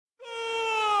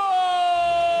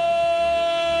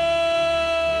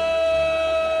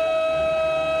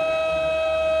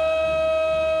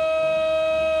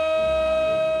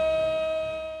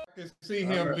see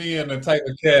All him right. being the type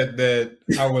of cat that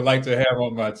I would like to have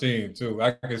on my team too.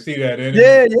 I can see that energy.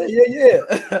 Yeah.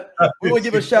 I We can want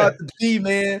to give a see shout that. out to D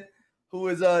man, who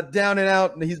is down and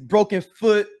out, and he's broken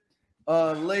foot,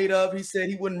 laid up. He said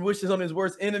he wouldn't wish this on his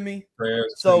worst enemy.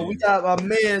 Prayers to So we you. got our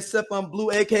man Stephon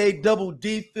Blue, aka Double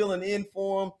D, filling in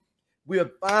for him. We are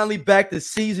finally back. The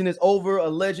season is over.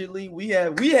 Allegedly, we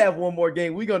have one more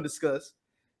game we're gonna discuss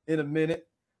in a minute.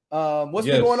 What's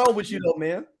been going Yes, on with you though,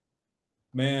 man?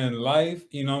 man. Life,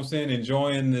 you know what I'm saying?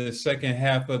 Enjoying the second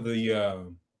half of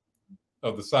the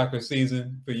soccer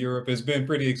season for Europe. It's been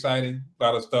pretty exciting. A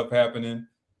lot of stuff happening.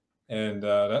 And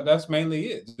that's mainly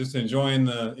it. Just enjoying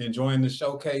the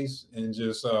showcase and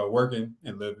just working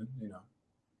and living. You know,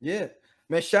 Yeah,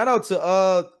 man. Shout out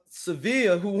to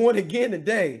Sevilla who won again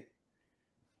today.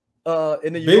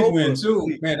 In the big win Europa too,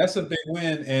 League. man. That's a big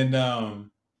win, and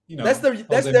you That's know, their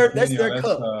that's Jose their that's Mourinho. their That's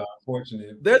cup.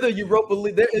 unfortunate, They're but the you know, Europa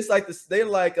League. It's like this. They're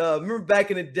like remember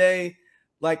back in the day,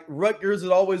 like Rutgers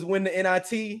would always win the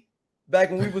NIT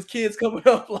back when we was kids coming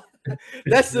up. Like,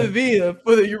 that's Sevilla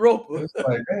for the Europa. it's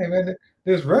like, hey man,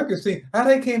 this Rutgers team, how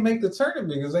they can't make the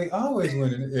tournament because they always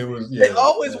win it. It was They yeah,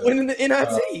 always yeah. win in the Uh,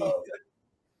 NIT.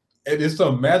 and it's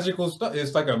some magical stuff.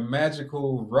 It's like a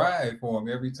magical ride for them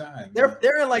every time. You know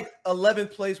They're in like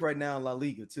 11th place right now in La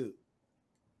Liga too.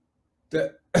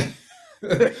 that.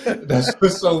 That's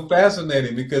what's so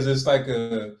fascinating because it's like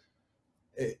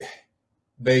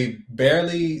they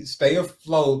barely stay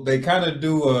afloat. They kind of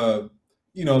do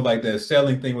like that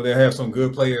selling thing where they have some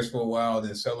good players for a while,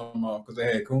 then sell them off because they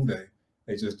had Kunde.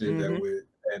 They just did that Mm-hmm. with,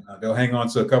 and they'll hang on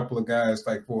to a couple of guys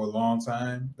like for a long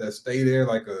time that stay there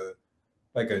like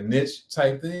a niche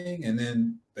type thing, and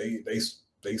then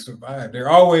they survive. They're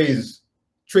always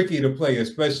tricky to play,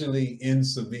 especially in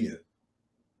Sevilla.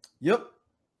 Yep.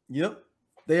 Yep.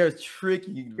 They are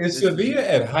tricky. Is It's Sevilla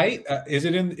at height? Is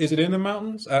it in the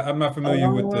mountains? I'm not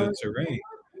familiar with uh, the terrain.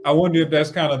 I wonder if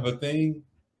that's kind of a thing.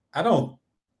 I don't,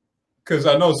 because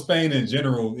I know Spain in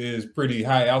general is pretty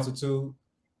high altitude,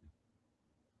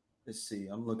 let's see.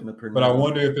 I'm looking up here but I now.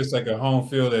 wonder if it's like a home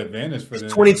field advantage for It's them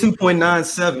to be at.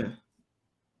 22.97.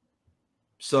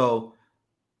 So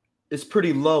it's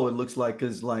pretty low. It looks like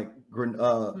because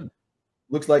Hmm.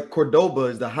 looks like Cordoba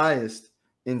is the highest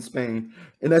in Spain,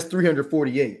 and that's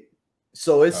 348.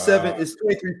 So Uh, it's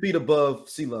 23 feet above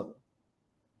sea level,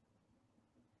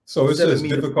 so it's seven just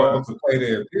meters above. difficult to play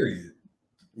there. Period.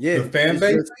 Yeah, The fan it's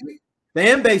base, just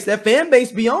fan base. That fan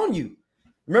base be on you.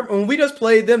 Remember when we just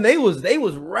played them? They was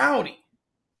rowdy.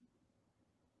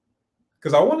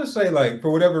 because I want to say like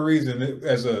for whatever reason,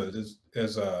 as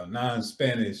a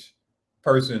non-Spanish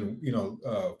person,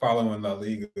 following La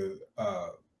Liga, I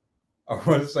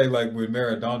want to say like with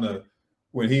Maradona,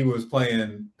 when he was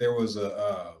playing, there was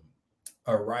a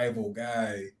rival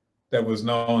guy that was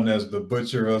known as the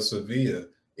Butcher of Sevilla.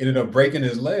 Ended up breaking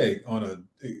his leg on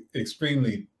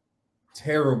extremely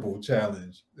terrible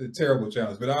challenge.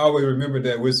 But I always remember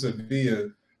that with Sevilla,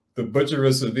 the Butcher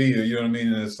of Sevilla. You know what I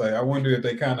mean? And it's like I wonder if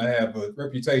they kind of have a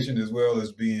reputation as well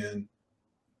as being,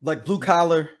 Like blue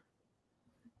collar.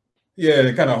 yeah,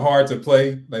 they're kind of hard to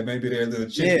play. Like maybe they're a little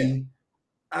Yeah. chippy.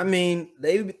 I mean,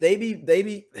 they just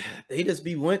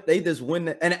win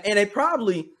and they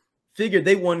probably figured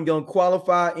they wasn't gonna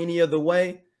qualify any other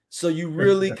way. So you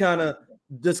really kind of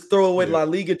just throw away Yeah. La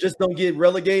Liga, just don't get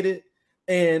relegated,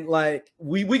 and like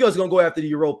we just gonna go after the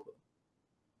Europa.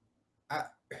 I,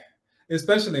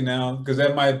 especially now because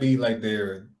that might be like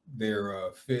their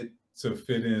fit to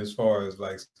fit in as far as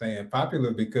like staying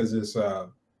popular because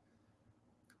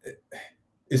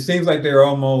it seems like they're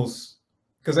almost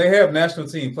because they have national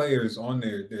team players on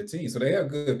their team, so they have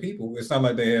good people. It's not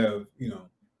like they have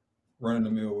running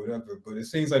the mill or whatever, but it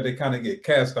seems like they kind of get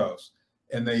cast offs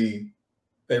and they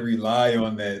rely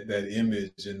on that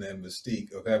image and that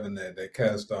mystique of having that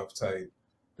cast off type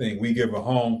thing. We give a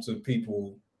home to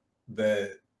people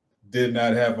that did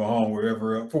not have a home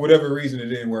wherever for whatever reason it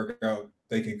didn't work out.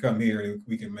 They can come here and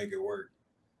we can make it work.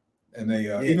 And they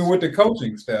even Yes, with the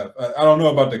coaching staff, I don't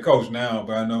know about the coach now,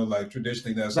 but I know like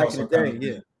traditionally that's back in the also kind day, of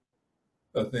yeah.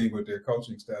 been a thing with their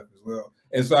coaching staff as well.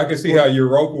 And so I can see Well, how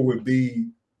Europa would be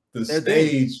the their thing.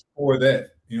 stage for that.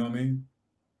 You know what I mean?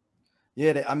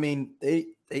 Yeah,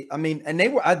 and they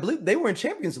were, I believe, they were in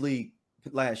Champions League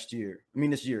last year. I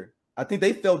mean, this year. I think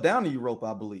they fell down to Europa,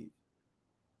 I believe.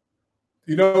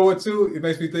 You know what too? It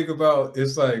makes me think about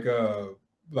it's like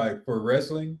for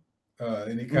wrestling,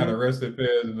 any kind Mhm. of wrestling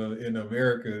fans in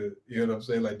America, you know what I'm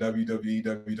saying? Like WWE,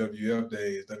 WWF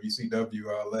days, WCW,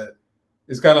 all that.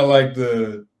 It's kind of like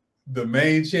the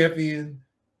main champion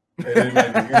and then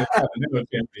like the intercontinental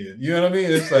champion. You know what I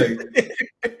mean? It's like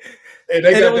And they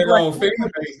And it got was their like, own fan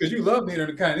base because you love being the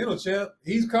Intercontinental champ.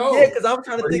 He's cold. yeah, because I'm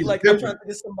trying to but think he's like I'm different. trying to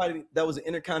think of somebody that was an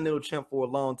Intercontinental champ for a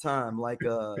long time, You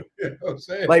know what I'm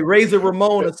saying? like Razor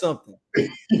Ramon or something. You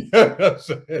know what I'm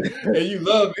saying? And you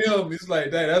love him. It's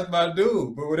like that's my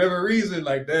dude. But whatever reason,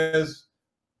 like that's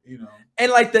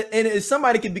And like and if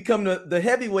somebody can become the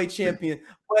heavyweight champion,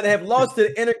 but have lost to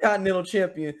the Intercontinental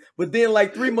champion, but then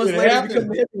like 3 months it later happens become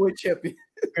the heavyweight champion.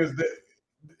 because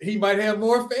he might have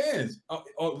more fans.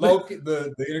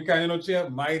 The Intercontinental champ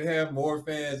might have more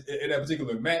fans in that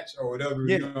particular match or whatever.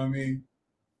 Yeah. You know what I mean?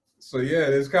 So yeah,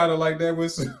 it's kind of like that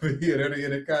with Sevilla. They're the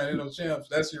Intercontinental champs.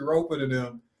 That's Europa to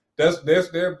them. That's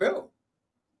their belt.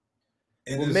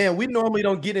 And well, man, we normally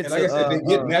don't get into. And like I said, they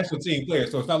get national team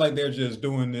players, so it's not like they're just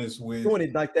doing this doing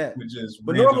it like that. with just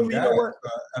But random normally, guys. you know what?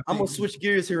 I'm gonna switch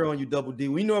gears here on you, Double D.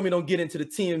 We normally don't get into the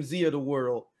TMZ of the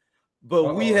world,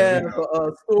 but we have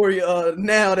a story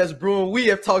now that's brewing. We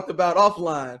have talked about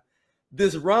offline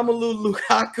this Romelu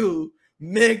Lukaku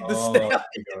Meg the Stallion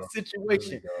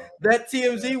situation. That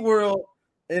TMZ world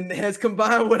and has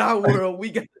combined with our world.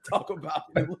 We got to talk about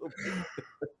it a little bit.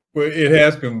 Well, it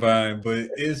has combined, but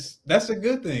that's a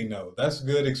good thing though. That's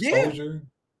good exposure. Yeah.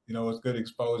 You know, it's good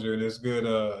exposure and it's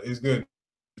good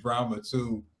drama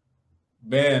too.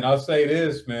 Man, I'll say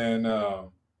this, man.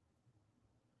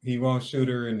 He won't shoot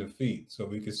her in the feet, so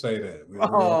we could say that. We're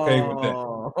okay with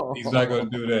that. He's not gonna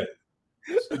do that.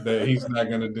 He's not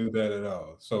gonna do that at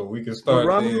all. So we can start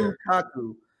there.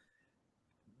 Lukaku,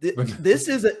 this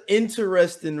is an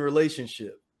interesting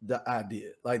relationship, the idea.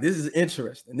 Like, this is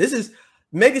interesting. This is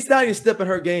Megan Stallion stepping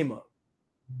her game up.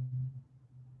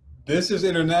 This is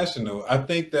international. I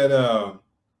think that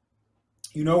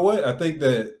you know what? I think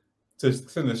that to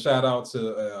send a shout out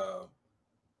to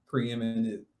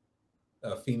preeminent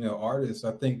female artists,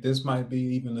 I think this might be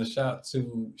even a shot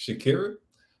to Shakira,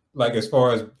 like as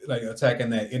far as like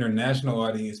attacking that international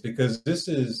audience, because this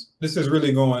is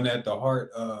really going at the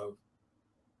heart of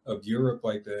Europe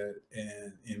like that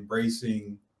and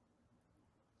embracing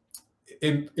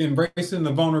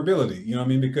the vulnerability, you know what I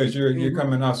mean? Because you're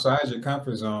coming outside your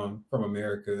comfort zone from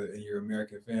America and your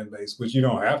American fan base, which you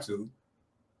don't have to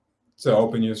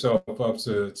open yourself up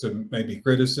to maybe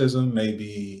criticism,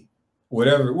 maybe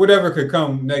whatever could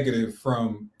come negative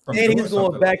from and he's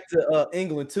going back to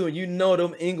England too. And you know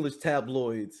them English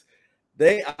tabloids.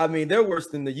 They're worse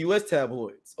than the US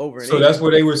tabloids over in England. That's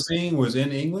what they were seeing was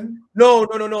in England? No.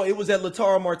 It was at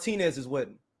Lautaro Martinez's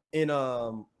wedding in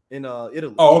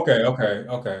Italy. Oh,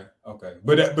 okay.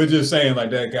 But just saying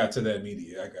like that got to that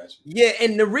media. I got you. Yeah,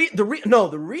 and the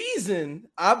reason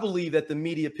I believe that the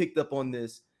media picked up on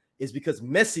this is because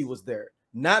Messi was there,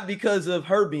 not because of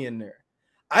her being there.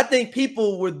 I think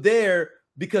people were there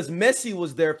because Messi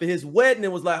was there for his wedding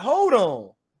and was like, hold on,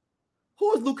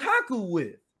 who is Lukaku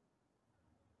with?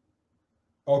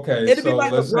 Okay, it'd be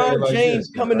like LeBron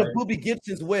James coming to Booby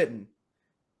Gibson's wedding.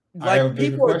 Like,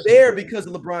 people are there because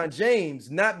of LeBron James,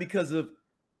 not because of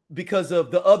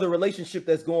the other relationship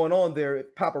that's going on there,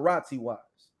 paparazzi wise.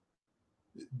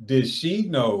 Did she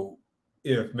know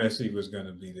if Messi was going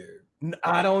to be there?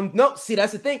 I don't know. See,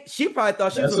 that's the thing. She probably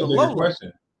thought she was on the low low.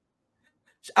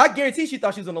 I guarantee she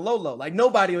thought she was on the low low. Like,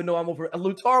 nobody would know I'm over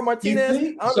Lautaro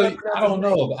Martinez. I don't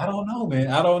know,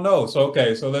 man. I don't know. So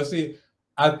okay, so let's see.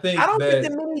 I think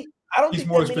she's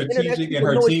more strategic, and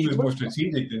her team is more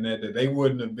strategic than that. That they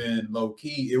wouldn't have been low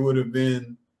key. It would have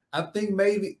been, I think,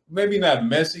 maybe not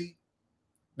Messi,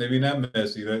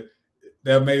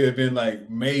 That may have been like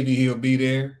maybe he'll be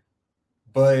there,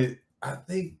 but I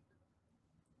think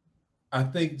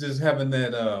just having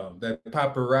that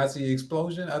paparazzi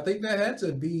explosion, I think that had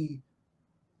to be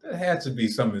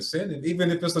some incentive,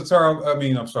 even if it's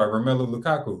Romelu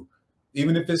Lukaku,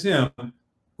 even if it's him,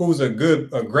 who's a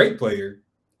great player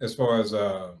as far as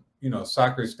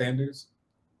soccer standards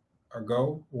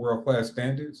go, world-class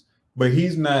standards, but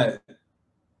he's not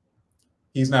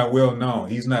well known.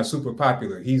 He's not super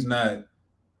popular. He's not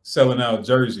selling out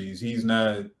jerseys. He's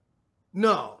not.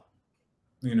 No.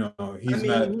 He's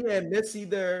not. He had Messi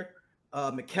there.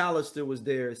 McAllister was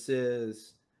there. It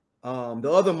says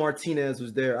the other Martinez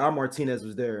was there. Our Martinez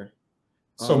was there.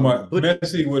 So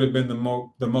Messi would have been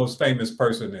the most famous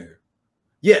person there.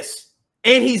 Yes,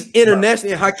 and he's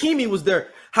international. Right. Hakimi was there.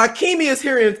 Hakimi is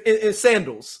here in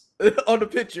sandals on the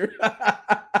picture.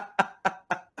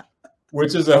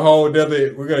 Which is a whole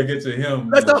other. We're gonna get to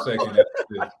him in a second. After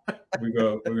this. We're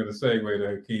gonna segue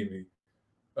to Hakimi.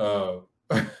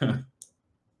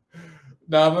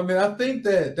 No, I think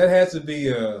that has to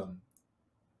be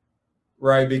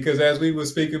right, because as we were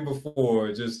speaking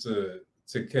before, just to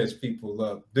catch people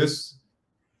up, this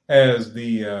has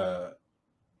the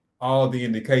all the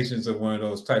indications of one of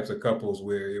those types of couples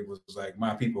where it was like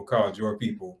my people called your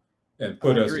people and I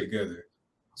put us agree. together.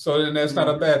 So then that's not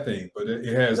a bad thing, but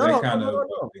it has No, that no, kind no, of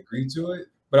no, no. degree to it.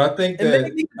 But I think And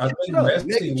Meg needs to change it up. Meg Messi can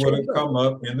would change have it up. come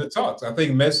up in the talks. I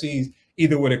think Messi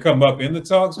either would have come up in the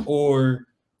talks or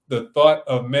the thought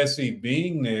of Messi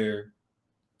being there.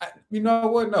 You know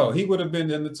what? No, he would have been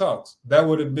in the talks. That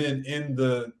would have been in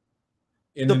the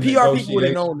PR people would have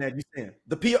negotiation. known that. You saying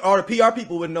the PR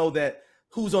people would know that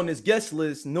who's on this guest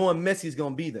list, knowing Messi's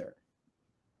gonna be there.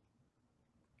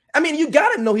 I mean, you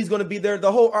gotta know he's gonna be there.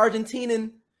 The whole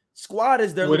Argentinian squad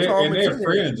is there. Lautaro And they're Martinez.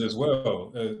 friends as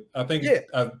well. Yeah,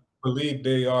 I believe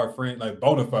they are friends, like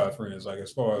bona fide friends, like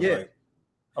as far as yeah. like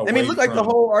I mean, away look like the from.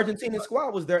 whole Argentinian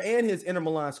squad was there, and his Inter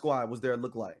Milan squad was there. It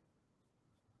looked like.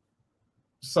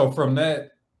 So from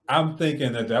that, I'm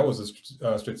thinking that was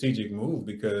a strategic move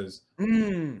because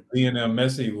Lionel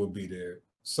Messi will be there.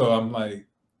 So I'm like,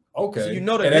 So you okay,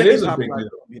 know the and that Demi is a big Popular deal.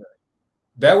 be there.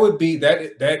 That would be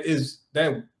that. That is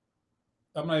that.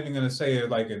 I'm not even going to say it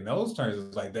like in those terms.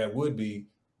 It's like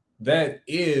that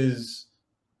is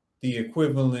the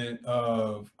equivalent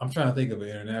of. I'm trying to think of an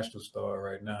international star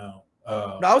right now.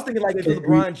 No, I was thinking like if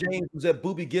LeBron James was at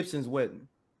Boobie Gibson's wedding.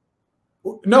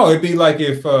 No, it'd be like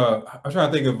if I'm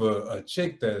trying to think of a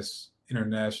chick that's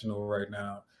international right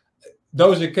now.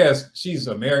 Doja Cat, she's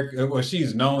American. Well,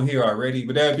 she's known here already,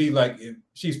 but that'd be like if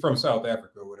she's from South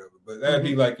Africa or whatever. But that'd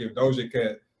be like if Doja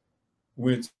Cat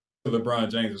went to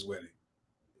LeBron James's wedding,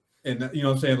 and you know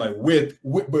what I'm saying, like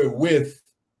with,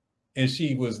 and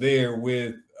she was there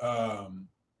with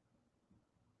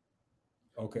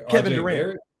okay, Kevin RJ Durant.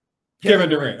 Barrett, Kevin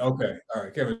Durant. Okay, all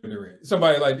right, Kevin Durant.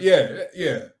 Somebody like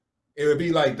yeah. It would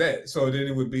be like that. So then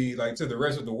it would be like to the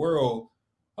rest of the world.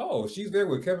 Oh, she's there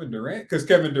with Kevin Durant because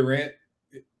Kevin Durant.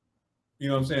 You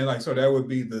know what I'm saying? Like, so that would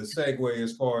be the segue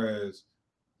as far as,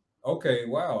 okay,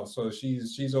 wow. So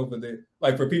she's over there.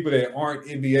 Like for people that aren't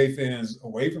NBA fans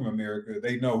away from America,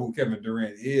 they know who Kevin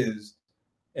Durant is,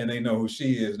 and they know who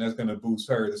she is, and that's going to boost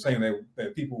her. The same way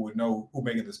that people would know who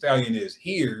Megan Thee Stallion is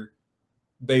here.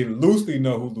 They loosely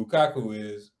know who Lukaku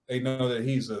is. They know that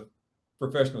he's a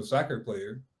professional soccer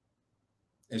player.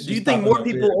 And do you think more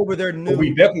people over there knew? But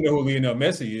we definitely know who Lionel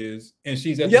Messi is, and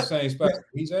she's at the same spot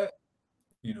he's at.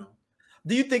 You know.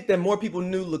 Do you think that more people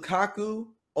knew Lukaku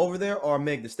over there or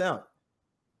Meg Thee Stallion?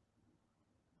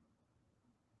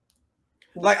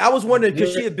 Like I was wondering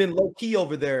because she had been low key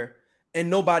over there and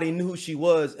nobody knew who she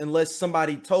was unless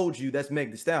somebody told you that's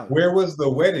Meg Thee Stallion. Where was the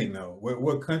wedding though?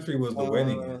 What country was the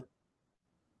wedding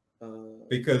in?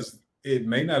 Because it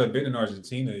may not have been in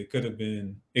Argentina. It could have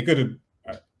been. It could have.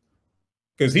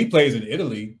 Because he plays in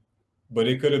Italy, but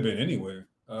it could have been anywhere.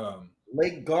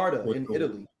 Lake Garda in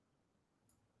Italy.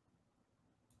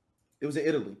 It was in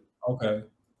Italy. Okay.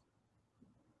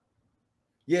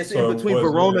 Yes, yeah, in between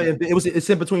Verona and it's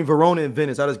in between Verona and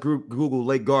Venice. I just Google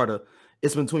Lake Garda.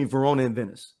 It's between Verona and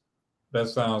Venice. That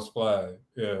sounds fly.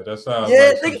 Yeah, that sounds.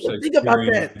 Yeah, like think about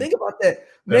that. Think about that.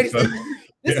 This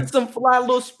is some fly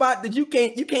little spot that you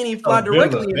can't even fly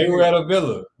directly. They were at a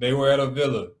villa.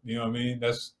 You know what I mean?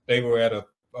 They were at a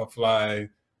fly,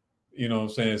 you know what I'm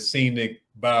saying, scenic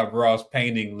Bob Ross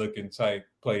painting looking type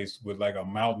place with like a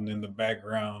mountain in the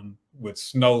background with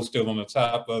snow still on the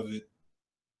top of it,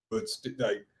 but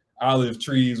like olive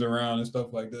trees around and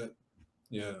stuff like that.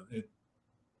 Yeah, it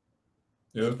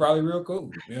was probably real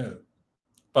cool. Yeah,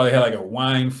 probably had like a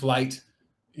wine flight.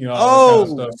 You know, all that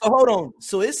kind of stuff. So hold on.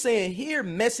 So it's saying here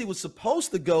Messi was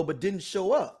supposed to go but didn't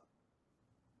show up.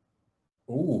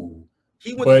 Ooh,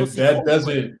 he went but that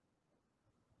doesn't.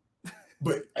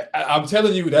 But I'm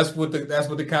telling you, that's what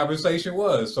the conversation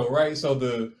was. So right, so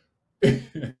the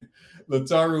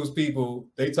Lautaru's people,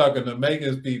 they talking to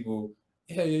Megan's people.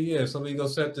 Yeah. So we go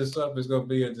set this up. It's gonna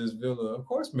be at this villa. Of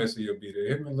course, Messi will be there.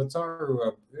 Him and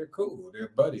Lautaru, they're cool.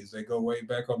 They're buddies. They go way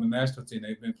back on the national team.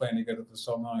 They've been playing together for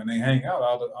so long, and they hang out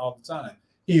all the time.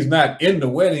 He's not in the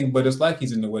wedding, but it's like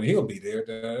he's in the wedding. He'll be there.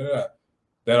 That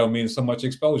don't mean so much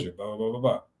exposure. Blah blah blah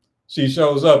blah. She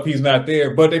shows up. He's not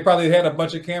there, but they probably had a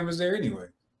bunch of cameras there anyway.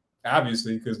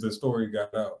 Obviously, because the story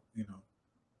got out, you know.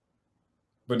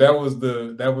 But that was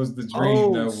the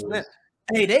dream.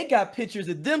 Hey, they got pictures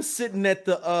of them sitting at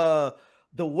the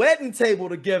wedding table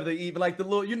together, even like the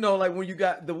little, you know, like when you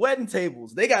got the wedding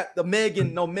tables. They got the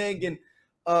Megan,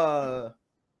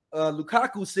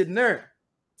 Lukaku sitting there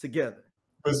together.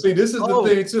 But see, this is the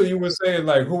thing too. You were saying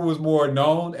like who was more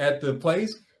known at the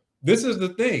place. This is the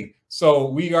thing. So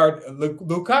we are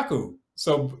Lukaku.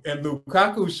 So and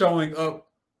Lukaku showing up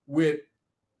with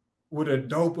a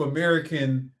dope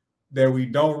American that we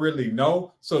don't really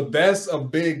know. So that's a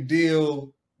big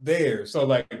deal there. So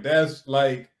like that's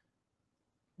like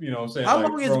You know what I'm saying? How Like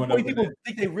long is it growing before up in people that.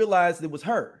 think they realized it was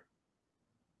her?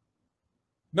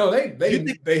 No, You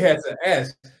think they had to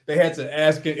ask. They had to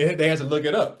ask it. They had to look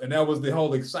it up, and that was the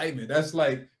whole excitement. That's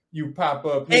like you pop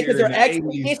up and because here in their the accent,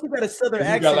 and '80s, she got a southern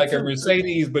and you got accent like a too.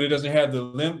 Mercedes, but it doesn't have the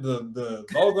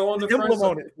logo on the front. Emblem So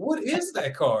on it. what is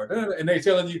that car? And they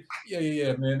telling you,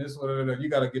 yeah, man, this what you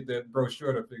got to get that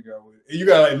brochure to figure out. And you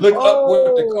got to like look up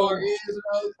what the car Oh, is. You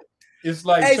know? It's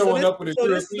like hey, showing up with a so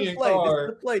this is the European play. This is the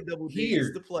car play, Double D. This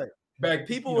is the here play. back,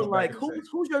 People were back like, in the day.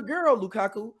 who's your girl,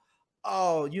 Lukaku?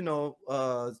 Oh,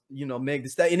 Meg Thee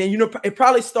Stallion. And then it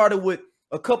probably started with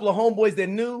a couple of homeboys that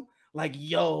knew, like,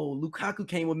 yo, Lukaku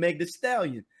came with Meg Thee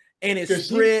Stallion. And it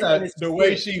spread and it The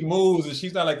way spread. she moves, and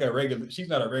she's not a regular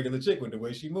chick with the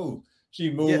way she moves.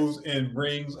 She moves Yes. and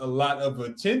brings a lot of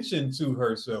attention to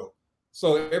herself.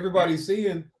 So everybody's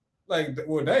seeing, like,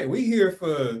 well, hey, we here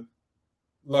for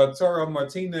Lautaro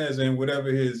Martinez and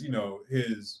whatever his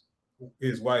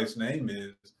wife's name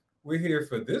is. We're here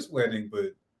for this wedding,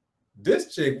 but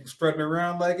this chick strutting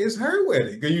around like it's her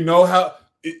wedding. Cause you know how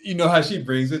she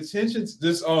brings attention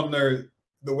just on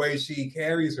the way she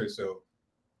carries herself,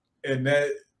 and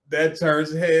that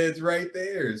turns heads right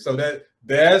there. So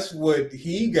that's what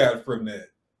he got from that.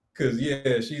 Cause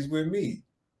yeah, she's with me.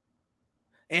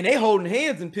 And they holding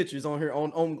hands in pictures on her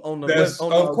on the web That's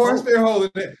on of the course boat. they're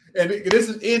holding it, and this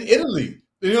is in Italy.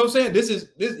 You know what I'm saying? This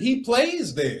he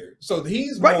plays there, so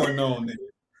he's Right. more known there.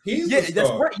 He's the Yeah, that's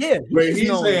star. right. Yeah, But he's he's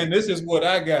known. saying, "This is what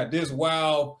I got. This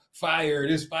wild fire,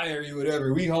 this fiery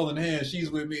whatever. We holding hands.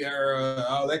 She's with me,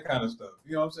 all that kind of stuff.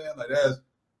 You know what I'm saying? Like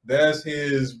that's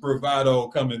his bravado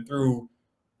coming through.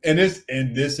 And this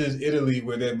is Italy,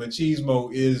 where that machismo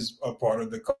is a part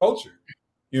of the culture.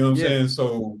 You know what I'm Yeah. saying?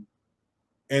 So,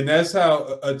 and that's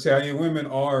how Italian women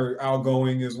are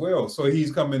outgoing as well. So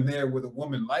he's coming there with a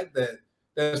woman like that,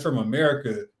 that's from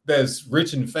America, that's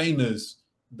rich and famous,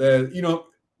 that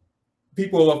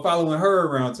people are following her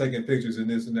around, taking pictures and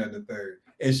this and that and the third.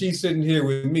 And she's sitting here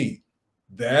with me.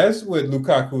 That's what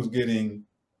Lukaku's getting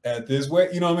at this way.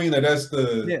 You know what I mean? Like that's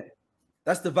the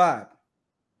vibe.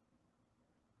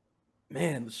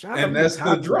 Man, shout out and to that's the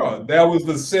Lukaku. draw. That was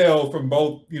the sell from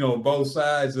both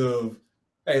sides of,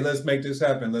 hey, let's make this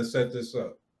happen. Let's set this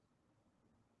up.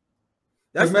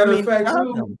 As a matter of fact,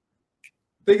 too,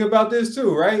 think about this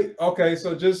too, right? Okay,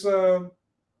 so just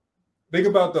think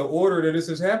about the order that this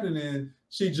is happening in.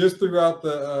 She just threw out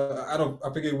the I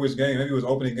forget which game. Maybe it was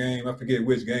opening game. I forget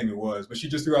which game it was, but she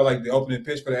just threw out like the opening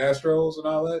pitch for the Astros and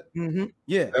all that. Mm-hmm.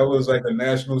 Yeah, that was like a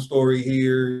national story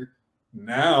here.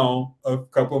 Now, a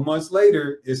couple of months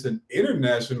later, it's an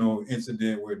international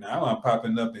incident where now I'm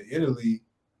popping up in Italy.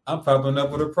 I'm popping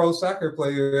up with a pro soccer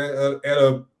player at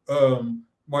a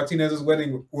Martinez's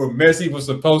wedding where Messi was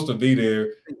supposed to be there.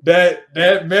 That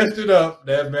messed it up.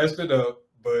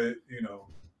 But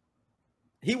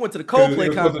he went to the because Coldplay it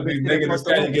was supposed to concert be and Megan Thee across the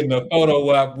Stallion hall. getting a photo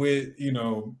op with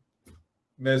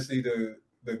Messi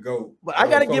the GOAT. But I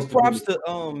gotta give props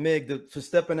to Meg for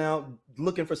stepping out,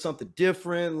 looking for something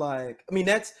different. Like, I mean,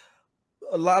 that's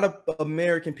a lot of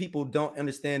American people don't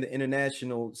understand the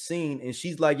international scene, and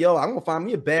she's like, "Yo, I'm gonna find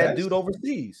me a bad dude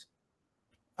overseas."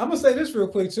 I'm gonna say this real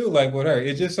quick too, like with her.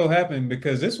 It just so happened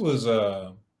because this was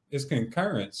it's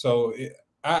concurrent, so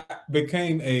I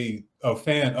became a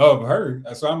fan of her.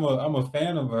 So I'm a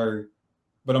fan of her,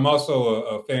 but I'm also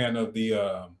a fan of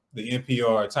the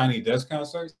NPR Tiny Desk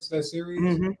Concerts, that series.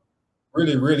 Mm-hmm.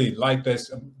 Really like that.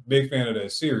 I'm a big fan of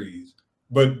that series.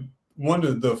 But one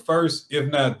of the first, if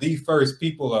not the first,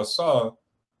 people I saw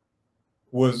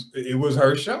was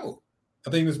her show. I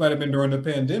think this might have been during the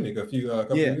pandemic a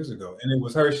couple years ago, and it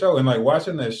was her show. And like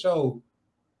watching that show,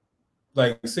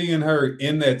 like seeing her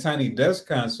in that Tiny Desk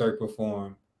concert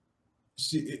perform,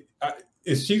 she's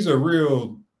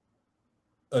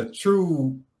a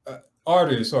true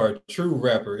artist or a true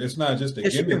rapper. It's not just a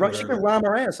gimmick. She can rhyme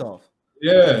her ass off.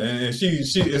 Yeah, and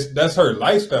that's her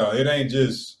lifestyle. It ain't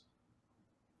just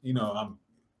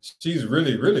she's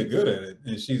really good at it,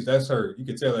 and that's her. You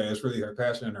can tell that it's really her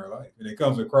passion in her life, and it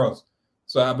comes across.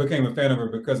 So I became a fan of her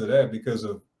because of that, because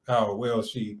of how well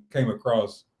she came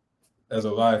across as a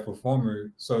live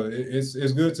performer. So it's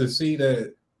good to see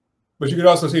that. But you could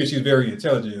also see that she's very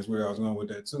intelligent, is where I was going with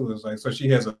that too. It's like, so she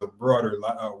has a broader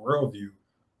worldview.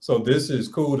 So this is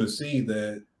cool to see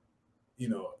that,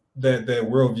 that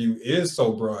worldview is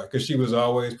so broad, because she was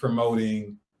always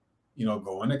promoting,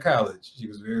 going to college. She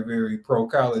was very, very pro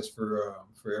college for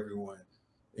everyone.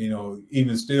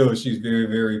 Even still, she's very,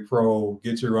 very pro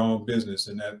get your own business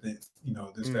and that thing,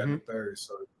 this, that, and the third.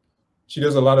 So she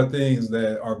does a lot of things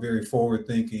that are very forward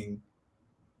thinking,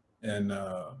 and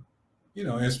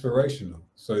inspirational.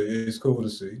 So it's cool to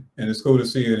see, and it's cool to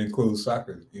see it includes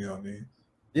soccer. You know what I mean?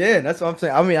 Yeah, that's what I'm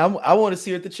saying. I mean, I want to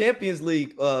see her at the Champions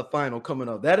League final coming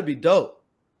up. That'd be dope.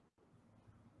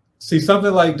 See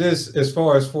something like this as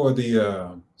far as for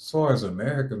the as far as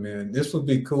America, man. This would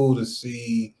be cool to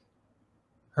see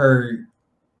her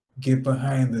get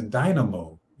behind the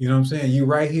Dynamo. You know what I'm saying? You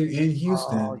right here in Oh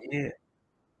Houston, yeah.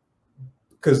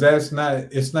 because it's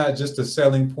not just a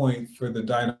selling point for the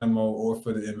Dynamo or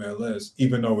for the MLS,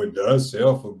 even though it does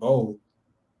sell for both.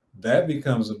 That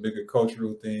becomes a bigger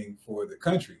cultural thing for the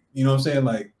country. You know what I'm saying?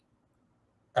 Like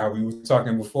how we were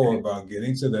talking before about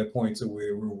getting to that point to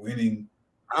where we're winning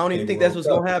I don't a even think that's World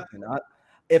what's Cup. gonna happen.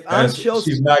 If I'm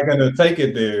Chelsea, She's not gonna take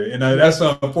it there, and that's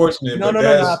unfortunate. no, But no,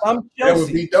 no, no. If I'm that would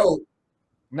be Chelsea, dope.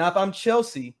 now if I'm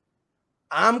Chelsea,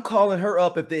 I'm calling her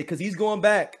up because he's going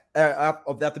back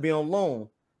after being on loan.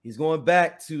 He's going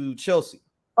back to Chelsea.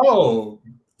 Oh,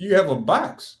 you have a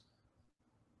box.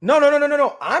 No, no, no, no, no,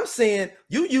 no. I'm saying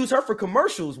you use her for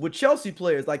commercials with Chelsea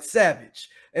players like Savage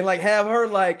and like have her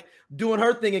like doing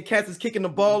her thing and Cats is kicking the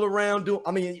ball around.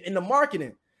 In the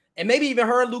marketing and maybe even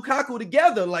her and Lukaku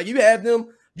together. Like you have them,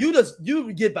 you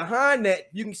get behind that.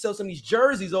 You can sell some of these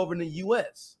jerseys over in the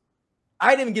US.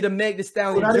 I didn't even get a Meg Thee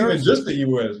Stallion Well, not even jersey. just the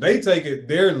U.S. They take it.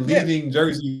 They're leading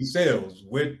jersey sales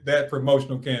with that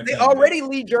promotional campaign. They already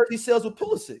lead jersey sales with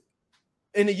Pulisic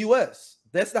in the US.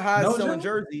 That's the highest selling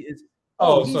jersey.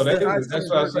 So they would. That's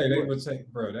what I say. They would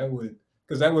take, bro. That would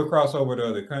because that would cross over to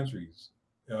other countries,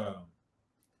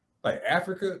 like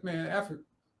Africa, man. Africa.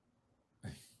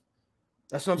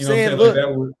 That's what I'm saying. Look, like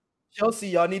that would, Chelsea,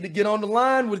 y'all need to get on the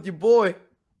line with your boy.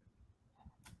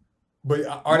 But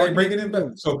are they bringing him back?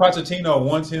 So Pochettino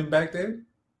wants him back there.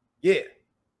 Yeah.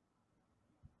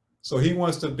 So he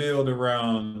wants to build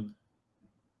around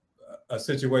a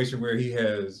situation where he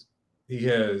has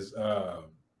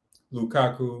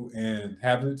Lukaku and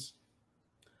Havertz.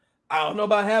 I don't know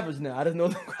about Havertz now. I just know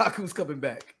Lukaku's coming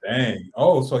back. Dang.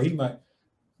 Oh, so he might.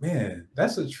 Man,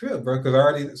 that's a trip, bro.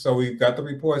 Because so we've got the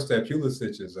reports that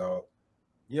Pulisic is out.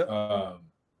 Yep.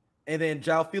 And then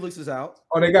João Felix is out.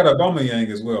 Oh, they got Aubameyang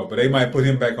as well, but they might put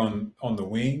him back on the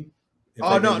wing.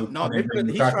 Oh no,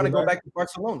 he's trying to go back to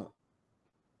Barcelona.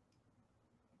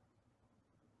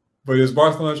 But is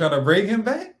Barcelona trying to bring him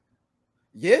back?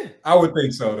 Yeah, I would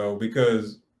think so though,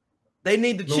 because they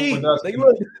need to cheat.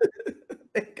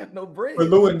 They got no bread. But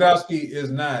Lewandowski is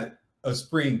not a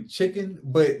spring chicken,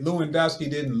 but Lewandowski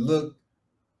didn't look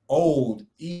old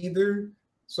either.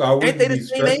 So I wouldn't be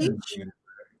stressing.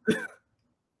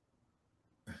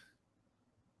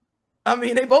 I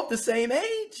mean, they both the same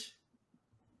age.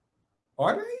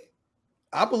 Are they?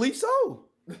 I believe so.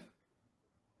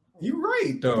 You're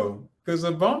right, though, because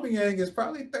Aubameyang is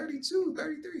probably 32,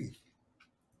 33.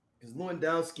 Because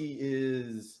Lewandowski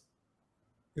is...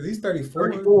 He's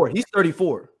 34. 34. He's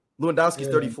 34. Lewandowski's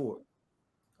 34.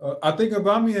 I think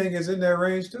Aubameyang is in that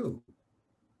range, too.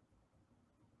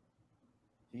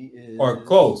 He is... Or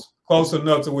close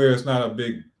enough to where it's not a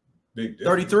big difference.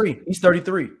 33. He's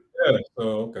 33. Yeah, so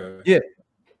okay. Yeah.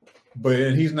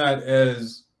 But he's not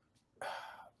as...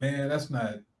 Man, that's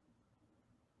not...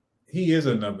 He is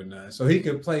a number 9, so he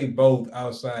could play both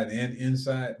outside and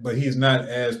inside, but he's not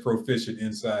as proficient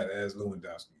inside as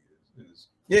Lewandowski is.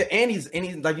 Yeah, and he's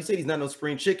like you said, he's not no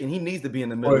spring chicken. He needs to be in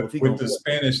the middle. With the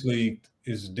Spanish league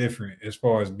is different as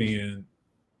far as being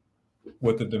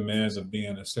what the demands of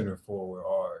being a center forward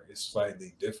are. It's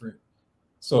slightly different.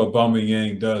 So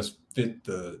Aubameyang does fit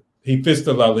the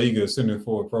La Liga center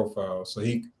forward profile. So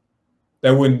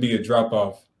that wouldn't be a drop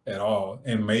off at all,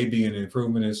 and maybe an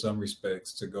improvement in some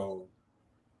respects to go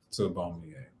to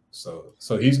Aubameyang. So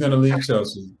he's going to leave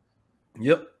Chelsea.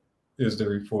 Yep, is the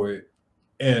report.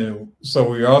 And so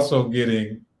we're also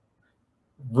getting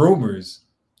rumors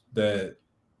that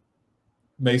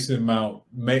Mason Mount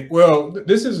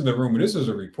this isn't a rumor, this is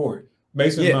a report.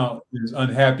 Mason Mount is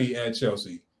unhappy at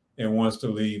Chelsea and wants to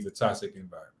leave the toxic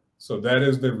environment. So that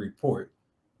is the report.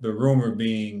 The rumor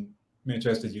being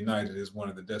Manchester United is one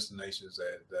of the destinations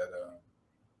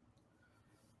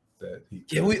that he.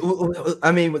 Yeah,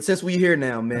 I mean, since we're here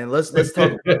now, man, let's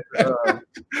talk about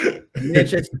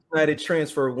Manchester United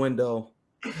transfer window.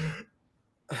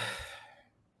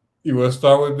 You want to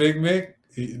start with Big Mick?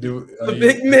 Big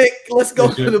Mick. Let's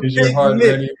go to the Big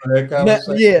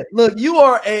Mick. Yeah, look, you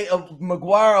are a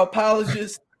Maguire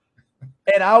apologist,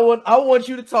 and I want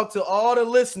you to talk to all the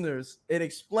listeners and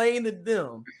explain to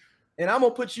them. And I'm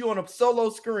gonna put you on a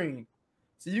solo screen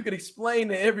so you can explain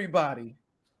to everybody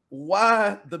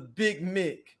why the Big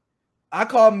Mick. I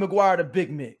call Maguire the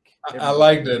Big Mick. I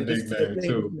like that nickname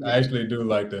too. I actually do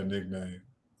like that nickname.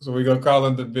 So we're gonna call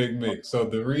him the Big Mick. So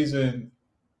the reason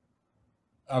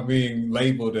I'm being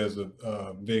labeled as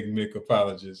a Big Mick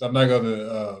apologist. I'm not going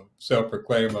to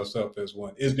self-proclaim myself as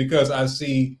one. It's because I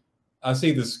see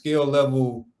the skill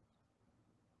level.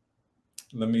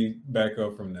 Let me back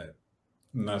up from that.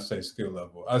 Not say skill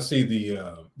level. I see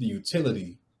the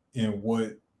utility in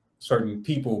what certain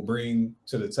people bring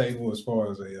to the table as far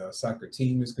as a soccer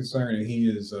team is concerned, and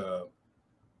he's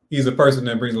a person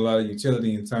that brings a lot of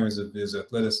utility in terms of his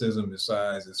athleticism, his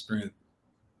size, his strength,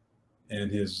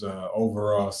 and his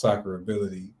overall soccer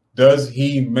ability. Does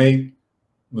he make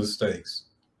mistakes?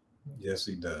 Yes,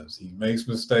 he does. He makes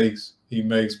mistakes. He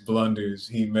makes blunders.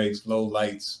 He makes low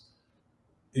lights.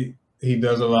 He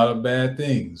does a lot of bad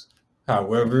things.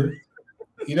 However,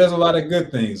 he does a lot of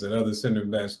good things that other center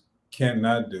backs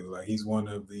cannot do. Like he's one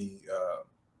of the,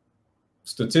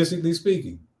 statistically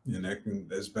speaking, and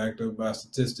that's backed up by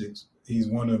statistics. He's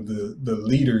one of the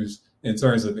leaders in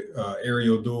terms of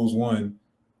aerial duels won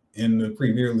in the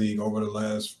Premier League over the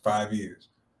last 5 years.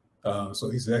 So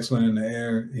he's excellent in the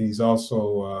air. He's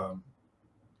also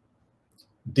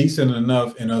decent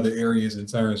enough in other areas in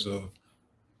terms of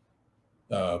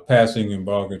passing and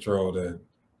ball control that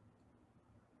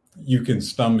you can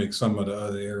stomach some of the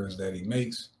other errors that he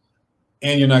makes.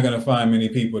 And you're not going to find many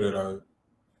people that are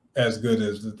as good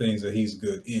as the things that he's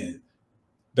good in.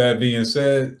 That being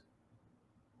said,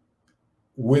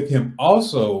 with him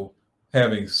also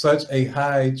having such a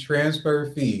high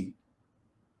transfer fee,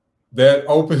 that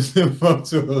opens him up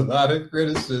to a lot of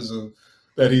criticism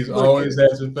that he's always had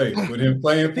to face. With him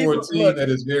playing for a team that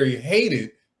is very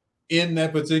hated in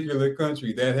that particular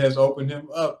country, that has opened him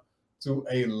up to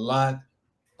a lot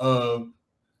of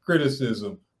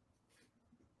criticism.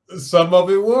 Some of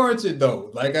it warranted,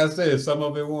 though. Like I said, some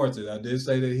of it warranted. I did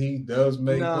say that he does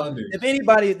make blunders. If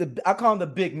anybody, I call him the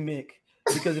Big Mick,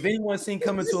 because if anyone's seen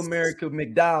Coming to America,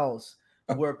 McDowell's,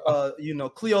 where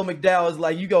Cleo McDowell is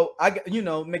like,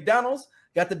 McDonald's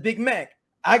got the Big Mac,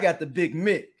 I got the Big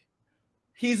Mick.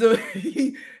 He is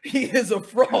a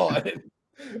fraud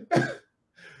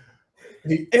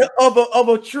of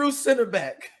a true center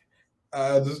back.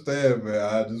 I understand, man.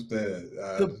 I understand.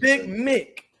 The Big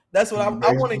Mick. That's what I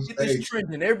want to get this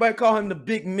trending. Everybody call him the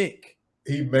Big Mick.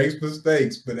 He makes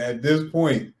mistakes, but at this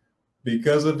point,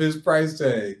 because of his price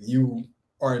tag, you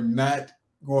are not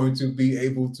going to be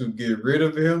able to get rid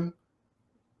of him,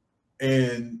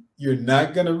 and you're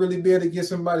not going to really be able to get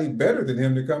somebody better than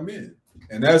him to come in.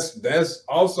 And that's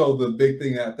also the big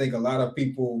thing I think a lot of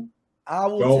people I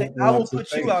will put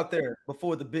you out there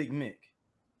before the Big Mick.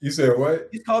 You said what?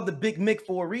 He's called the Big Mick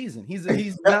for a reason. He's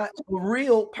not a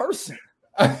real person.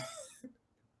 Man,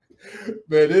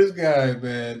 this guy,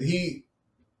 man, we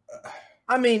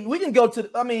can go to.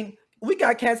 We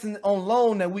got cats on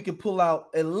loan that we could pull out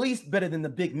at least better than the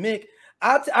Big Mick.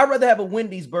 I'd rather have a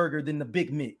Wendy's burger than the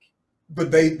Big Mick.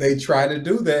 But they try to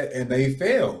do that and they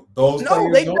fail.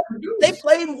 They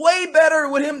played way better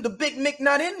with him. The Big Mick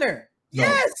not in there. No,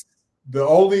 yes, the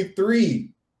only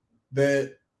three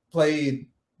that played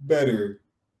better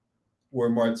were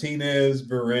Martinez,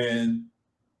 Varane,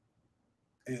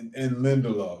 and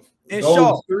Lindelof. And Those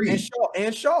Shaw. Three.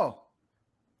 And Shaw.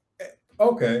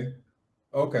 Okay.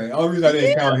 The only reason I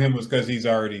didn't count him was because he's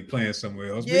already playing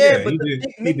somewhere else. But he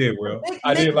did well.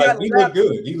 He looked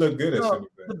good. He looked good at center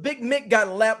back. The Big Mick got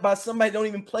lapped by somebody that don't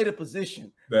even play the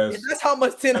position. That's how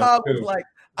much Ten Hag was like,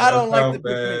 I don't like the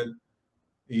Big Mick.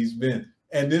 He's been.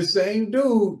 And this same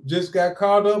dude just got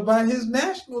called up by his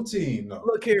national team. No.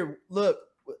 Look,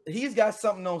 he's got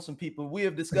something on some people. We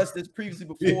have discussed this previously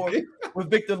before with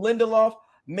Victor Lindelof.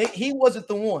 He wasn't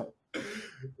the one.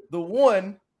 The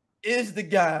one is the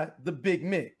guy, the Big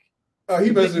Mick. Oh, he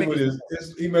messing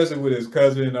with his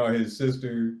cousin or his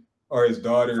sister or his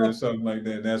daughter or something like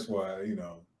that. That's why, I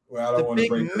don't want to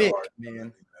break their heart,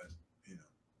 man.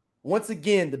 Once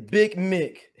again, the Big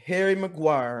Mick, Harry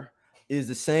Maguire, is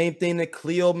the same thing that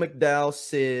Cleo McDowell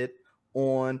said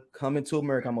on Coming to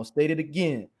America. I'm going to state it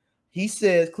again. He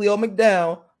says, Cleo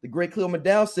McDowell, the great Cleo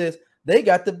McDowell says, they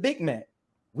got the Big Mac.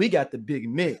 We got the Big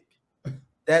Mick.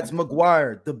 That's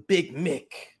Maguire, the Big Mick.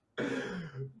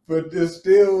 But it's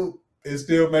still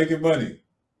making money.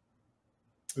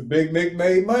 The Big Mick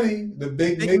made money. The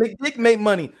Big Mick made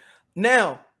money.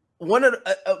 Now, one of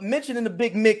mentioning the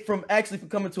Big Mick from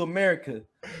Coming to America,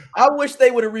 I wish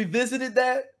they would have revisited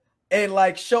that and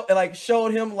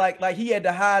showed him like he had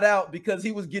to hide out because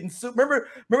he was getting sued. Remember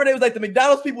they was like the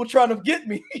McDonald's people trying to get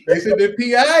me. They said the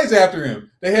PIs after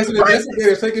him. They had some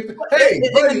investigators taking. Hey,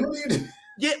 buddy, what are you doing?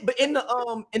 Yeah, but in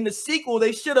the sequel,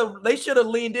 they should have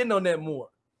leaned in on that more.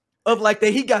 Of like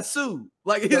that he got sued.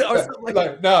 Or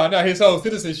something no, his whole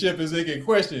citizenship is in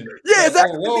question. Yeah,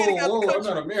 exactly. Whoa, I'm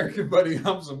not American, buddy.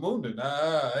 I'm Zamunda.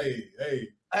 Nah, hey.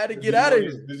 I had to get out of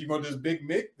here. Did you want this Big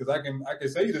Mick? Because I can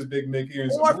say you this Big Mick here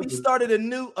in Or if he Samoa. started a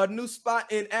new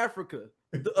spot in Africa,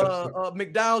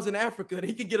 McDowell's in Africa, and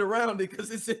he can get around it because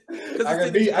it's I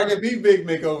can be Big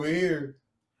Mick over here.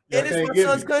 And it's my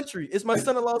son's country. It's my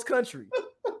son-in-law's country.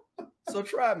 So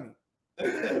try me.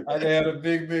 I can have a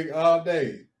Big Mick all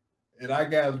day, and I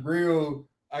got real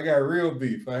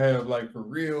beef. I have like for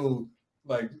real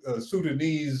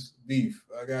Sudanese beef.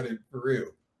 I got it for real.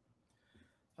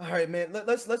 All right, man.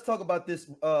 Let's talk about this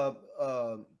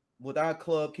with our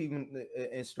club, keeping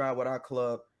in stride with our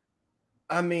club.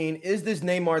 I mean, is this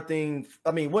Neymar thing?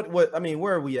 I mean, what? I mean,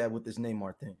 where are we at with this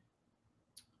Neymar thing?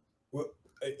 Well,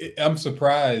 I'm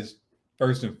surprised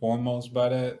first and foremost by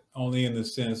that, only in the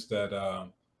sense that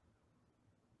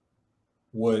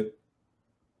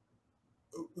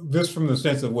just from the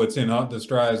sense of what the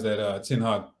strides that Ten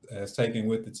Hag has taken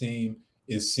with the team,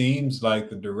 it seems like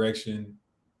the direction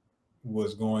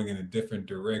was going in a different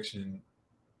direction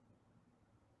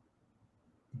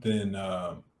than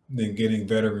getting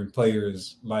veteran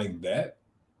players like that.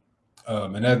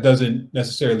 And that doesn't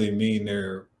necessarily mean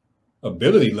their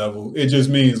ability level. It just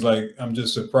means like I'm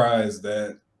just surprised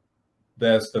that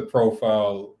that's the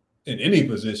profile in any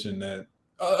position that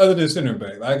other than center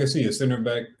back. Like, I can see a center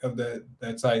back of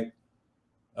that type.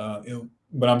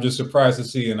 But I'm just surprised to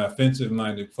see an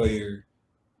offensive-minded player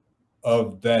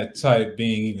of that type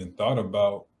being even thought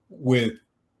about with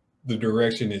the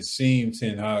direction it seemed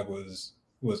Ten Hag was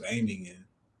aiming in.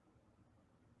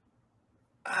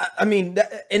 I mean, but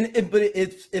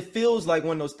it feels like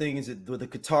one of those things that with the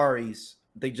Qataris,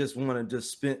 they just want to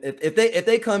just spend. If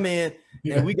they come in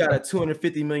and we got a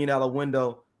 $250 million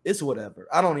window, it's whatever.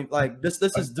 I don't even like this.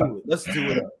 Let's just do it. Let's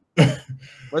do it up.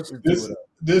 Let's just do it up.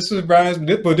 This reminds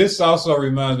me, but this also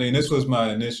reminds me, and this was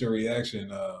my initial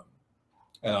reaction,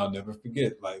 and I'll never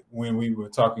forget, like when we were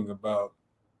talking about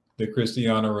the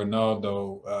Cristiano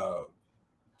Ronaldo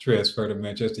transfer to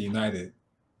Manchester United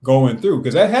going through,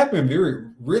 because that happened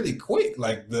really quick.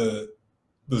 Like the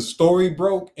story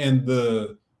broke and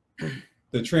the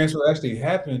transfer actually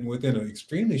happened within an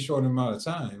extremely short amount of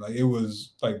time. Like it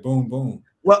was like boom, boom.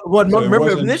 Well,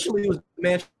 remember initially it was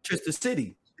Manchester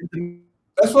City.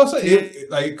 That's what I say.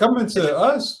 Like coming to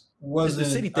us wasn't.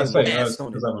 The City I thing say us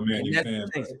because I'm a Man U fan.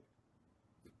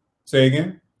 Say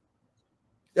again.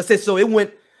 I said so. It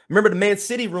went. Remember the Man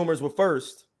City rumors were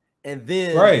first, and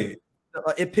then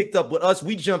it picked up with us.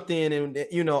 We jumped in, and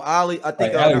Ali. I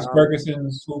think like Alex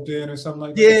Ferguson swooped in or something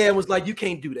like that. Yeah, it was like you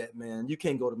can't do that, man. You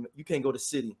can't go to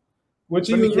City. Which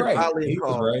he was right. He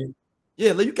was right.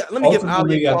 Yeah, let me give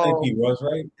Ali a call. I think he was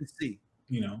right. Let's see.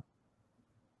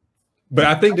 But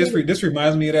I think this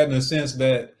reminds me of that in the sense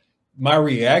that my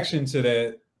reaction to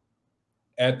that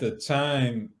at the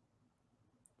time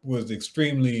was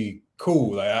extremely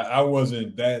cool. Like I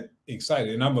wasn't that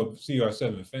excited, and I'm a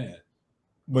CR7 fan,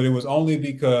 but it was only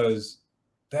because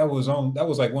that was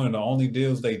like one of the only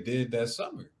deals they did that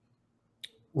summer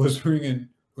was bringing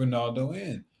Ronaldo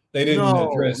in. They didn't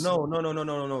address.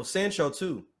 No. Sancho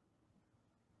too.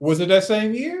 Was it that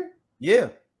same year? Yeah.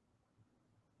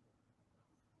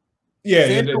 Yeah,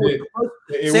 Sancho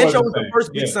was the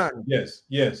first big signing. Yes.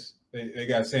 They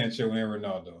got Sancho and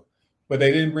Ronaldo. But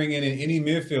they didn't bring in any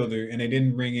midfielder, and they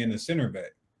didn't bring in a center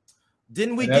back.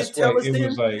 Didn't we get Tellus then?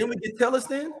 Didn't we get Tellus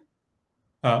then?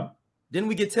 Huh? Didn't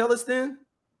we get Tellus then?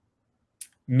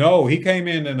 No, he came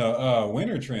in a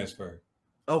winter transfer.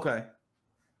 Okay.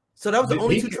 So that was the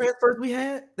only two transfers we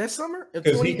had that summer?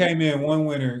 Because he came in one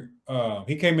winter.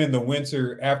 He came in the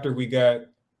winter after we got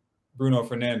Bruno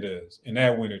Fernandes in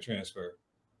that winter transfer.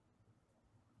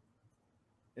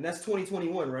 And that's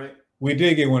 2021, right? We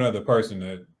did get one other person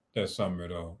that summer,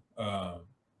 though.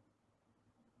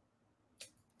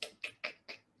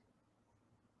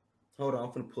 Hold on,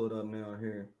 I'm gonna pull it up now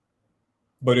here.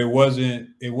 But it wasn't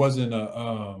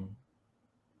a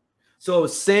So it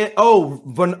was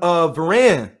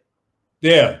Varane.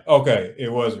 Yeah, okay.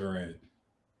 It was Varane.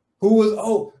 Who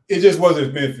was it just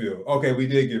wasn't midfield. Okay, we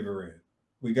did get Varane.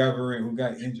 We got Varane who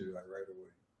got injured like right away.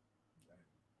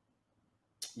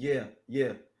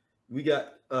 Yeah. We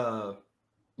got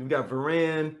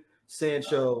Varane,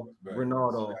 Sancho,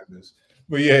 Ronaldo.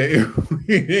 But yeah,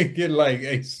 we didn't get like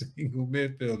a single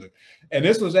midfielder. And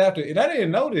this was after, and I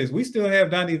didn't know this. We still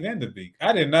have Donny van de Beek.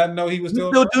 I did not know he was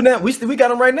still doing that. We got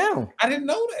him right now. I didn't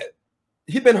know that.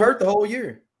 He's been hurt the whole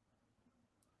year.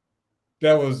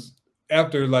 That was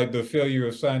after like the failure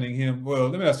of signing him. Well,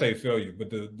 let me not say failure, but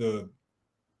the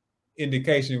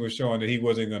indication was showing that he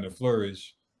wasn't going to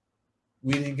flourish.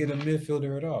 We didn't get a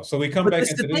midfielder at all. So we come back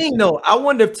into this thing, though. I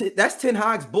wonder if that's Ten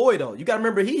Hag's boy, though. You got to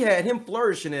remember he had him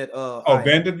flourishing at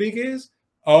Van de Beek is?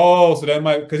 Oh, so that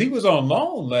might because he was on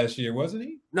loan last year, wasn't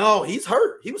he? No, he's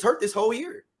hurt. He was hurt this whole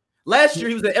year. Last year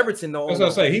he was at Everton though. That's what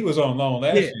I say. He was on loan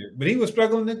last year, but he was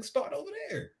struggling to start over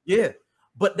there. Yeah,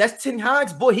 but that's Ten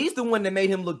Hag's boy. He's the one that made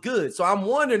him look good. So I'm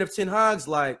wondering if Ten Hag's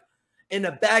like in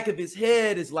the back of his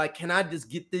head is like, can I just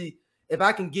get if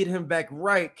I can get him back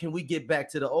right, can we get back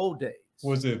to the old days?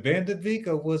 Was it Van de Beek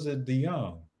or was it De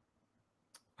Jong?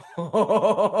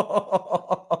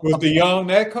 Was De Jong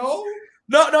that cold?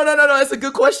 No. That's a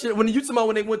good question. When you talking about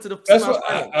when they went to the that's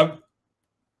what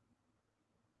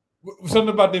something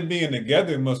about them being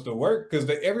together must have worked because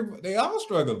they all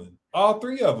struggling. All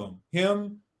three of them.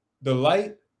 Him, the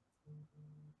light,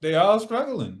 they all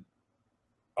struggling.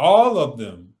 All of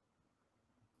them.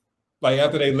 Like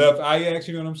after they left Ajax,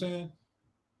 you know what I'm saying?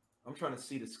 I'm trying to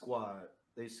see the squad.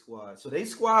 So their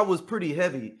squad was pretty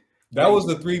heavy. That was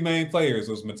the three main players.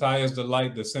 It was Matthias de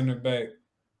Ligt, the center back,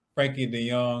 Frankie de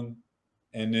Jong,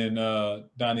 and then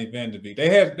Donny van de Beek. They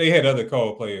had other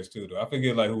cold players too, though. I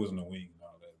forget like who was in the wing and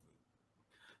all that.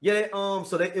 Yeah,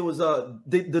 so it was the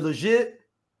legit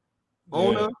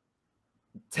owner,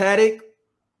 Tadic.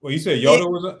 Well, you said Yoda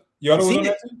was on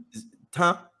that team?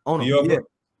 Huh? Owner. Yeah.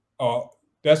 Oh,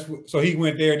 so he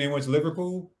went there and then went to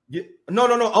Liverpool? Yeah. No.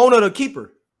 Owner, the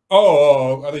keeper.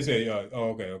 Oh, they say,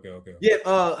 okay. Yeah,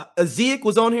 Ziyech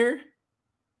was on here.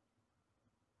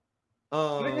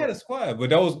 They had a squad, but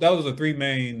that was the three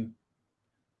main.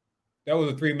 That was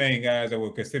the three main guys that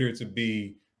were considered to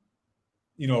be,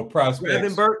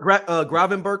 prospects.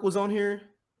 Gravenberg was on here.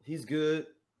 He's good.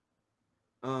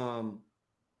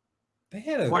 They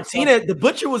had Martinez, the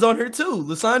butcher was on here too.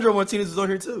 Lisandro Martinez was on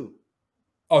here too.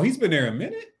 Oh, he's been there a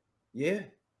minute. Yeah.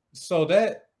 So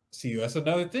that's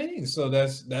another thing. So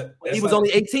that's he was only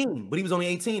 18, but he was only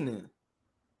 18 then.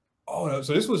 Oh,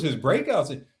 so this was his breakout.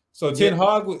 So Ten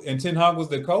Hag was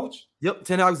the coach. Yep,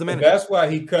 Ten Hag was the manager. That's why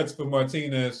he cuts for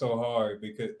Martinez so hard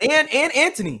because and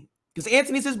Anthony, because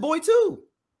Anthony's his boy too,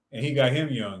 and he got him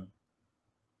young.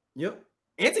 Yep,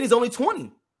 Anthony's only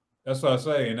 20. That's what I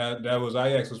say, and that was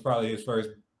Ajax was probably his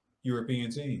first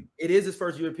European team. It is his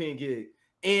first European gig.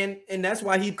 And that's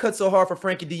why he cut so hard for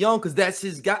Frankie de Jong, because that's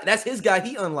his guy. That's his guy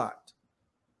he unlocked.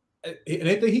 And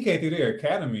they think he came through their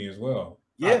academy as well.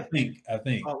 Yeah. I think. Let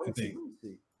me see.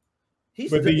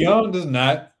 But de Jong does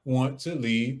not want to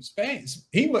leave Spain.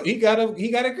 He got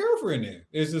a girlfriend there.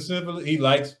 It's as simple. He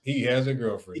has a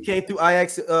girlfriend. He came through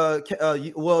Ajax.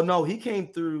 Well, no, he came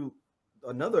through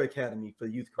another academy for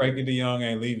youth. Frankie de Jong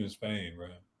ain't leaving Spain, bro.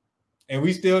 And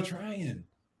we still trying.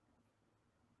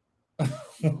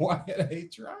 Why are they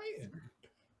trying?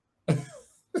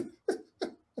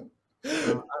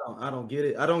 I don't get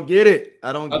it. I don't get it.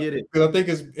 I think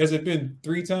has it been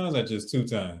 3 times or just 2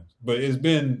 times? But it's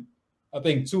been, I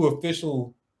think, 2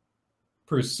 official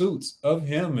pursuits of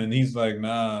him, and he's like,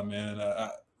 nah, man,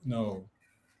 no.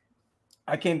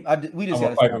 We just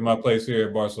I'm fight for my place here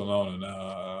at Barcelona.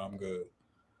 Nah, I'm good.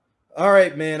 All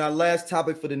right, man. Our last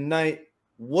topic for the night.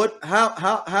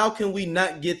 How can we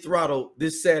not get throttled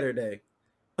this Saturday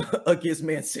against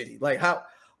Man City? Like how?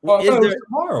 Well, it was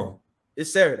tomorrow.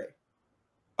 It's Saturday.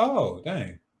 Oh,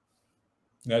 dang!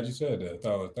 Glad you said that. I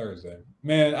thought it was Thursday.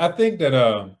 Man, I think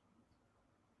that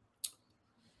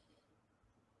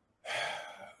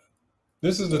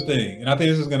this is the thing, and I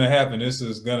think this is going to happen. This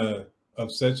is going to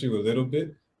upset you a little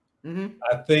bit. Mm-hmm.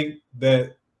 I think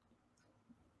that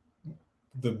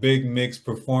the Big Mick's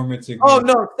performance. Oh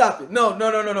no! Stop it! No!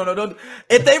 Don't.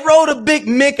 If they roll a Big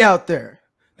Mick out there,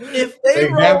 have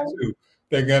to,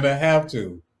 they're gonna have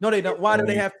to. No, they don't. Why do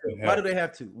they have to? Why do they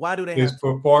have to? His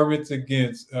performance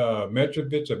against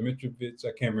Mitrovic. I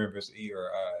can't remember if it's E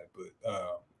or I, but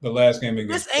the last game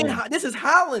against this is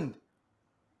Holland.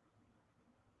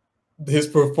 His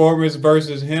performance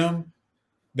versus him,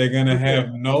 they're gonna have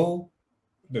Ten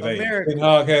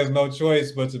Hag has no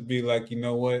choice but to be like, you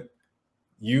know what?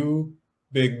 You,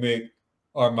 Big Mick,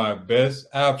 are my best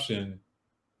option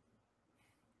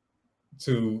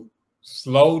to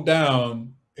slow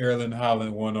down Erling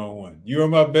Haaland one-on-one. You are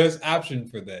my best option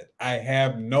for that. I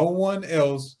have no one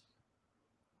else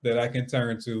that I can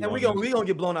turn to. And we're gonna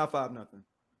get blown out 5-0.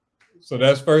 So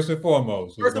that's first and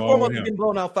foremost. First and foremost, we're getting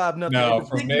blown out 5-0. Now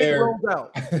from there,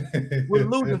 we're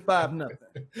losing 5-0.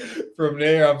 From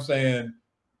there, I'm saying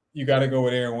you got to go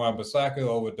with Aaron Wan-Bissaka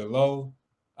over Delo.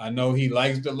 I know he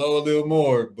likes Delo a little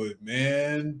more, but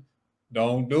man,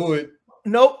 don't do it.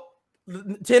 Nope.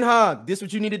 Ten Hag, this is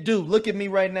what you need to do. Look at me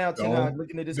right now, Ten Hag,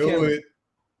 looking at this camera.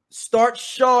 Start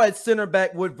Shaw at center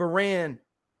back with Varane,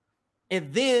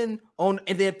 and then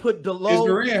put Delo. Is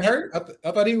Varane hurt?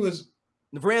 I thought he was.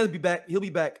 Varane will be back. He'll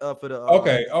be back for the.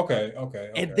 Okay.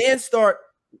 And then start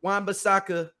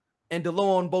Wan-Bissaka and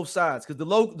Delo on both sides because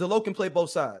Delo can play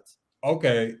both sides.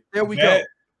 Okay, there we go.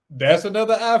 That's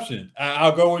another option.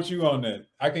 I'll go with you on that.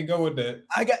 I can go with that.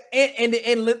 I got and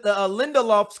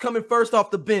Lindelof's coming first off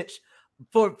the bench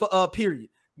for period.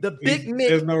 The big Mick.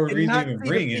 There's no reason to even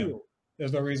bring him.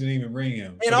 There's no reason to even bring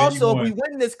him. And also, if we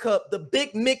win this cup, the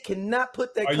big Mick cannot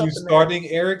put that. Are you starting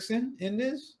Erickson in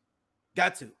this?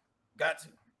 Got to.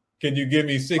 Can you give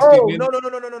me 60 minutes?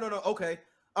 No. Okay.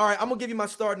 All right. I'm gonna give you my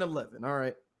starting 11. All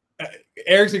right.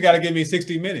 Erickson got to give me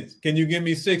 60 minutes. Can you give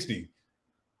me 60?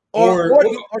 Or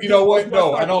you know what?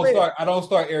 No, I don't start. I don't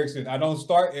start Erickson.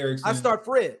 I start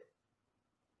Fred.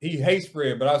 He hates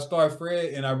Fred, but I start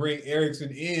Fred and I bring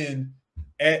Erickson in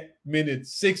at minute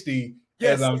 60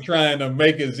 as I'm trying to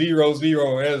make it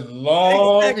 0-0 as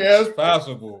long as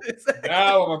possible. Exactly.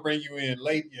 Now I'm gonna bring you in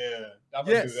late. Yeah, I'm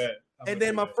gonna do that. And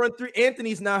then my front three,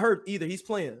 Anthony's not hurt either. He's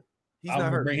playing. I'm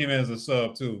gonna bring him as a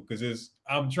sub too because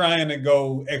I'm trying to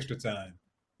go extra time.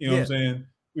 You know what I'm saying?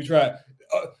 We try.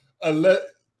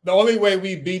 The only way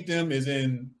we beat them is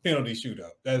in penalty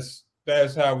shootout.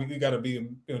 That's how we got to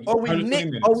beat them. Or we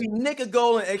nick a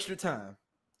goal in extra time.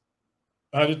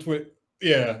 120.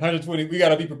 Yeah, 120. We got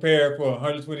to be prepared for a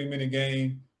 120-minute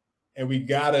game, and we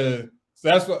gotta. So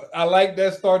that's what I like.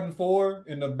 That starting four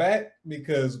in the back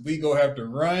because we go have to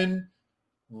run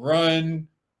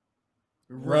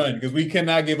because we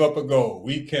cannot give up a goal.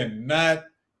 We cannot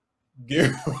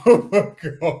give up a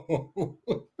goal.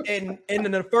 And in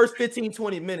the first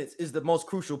 15-20 minutes is the most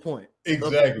crucial point.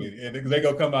 Exactly. And they're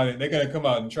gonna come out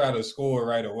and try to score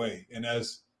right away. And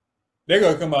they're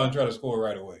gonna come out and try to score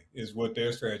right away, is what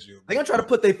their strategy will be. They're gonna try to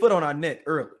put their foot on our neck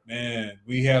early. Man,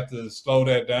 we have to slow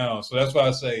that down. So that's why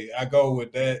I say I go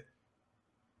with that.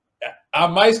 I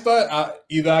might start.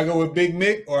 Either I go with Big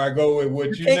Mick or I go with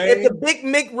what you named. If the Big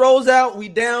Mick rolls out, we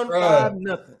down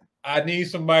 5-0. I need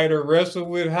somebody to wrestle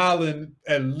with Holland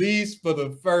at least for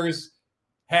the first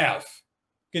half.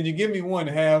 Can you give me one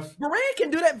half? Varane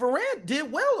can do that. Varane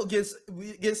did well against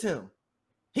him.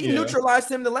 He neutralized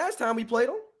him the last time we played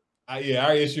him.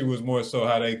 Our issue was more so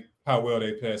how well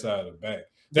they pass out of the back.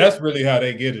 That's really how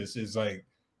they get us. It's like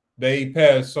they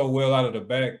pass so well out of the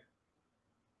back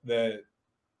that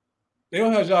they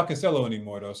don't have João Cancelo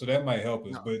anymore though, so that might help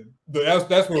us. No. But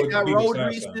that's where they got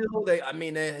Rodri still.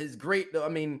 It's great. I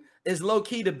mean, it's low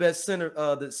key the best center,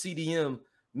 the CDM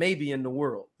maybe in the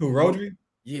world. Who, Rodri?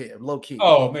 Yeah, low key.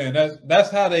 Oh man,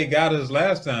 that's how they got us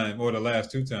last time or the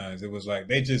last two times. It was like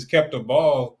they just kept the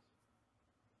ball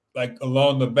like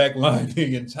along the back line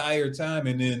the entire time,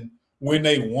 and then when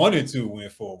they wanted to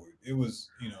went forward. It was,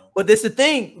 But that's the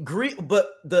thing. But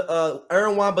the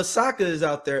Aaron Wan-Bissaka is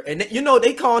out there, and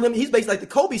they calling him. He's basically like the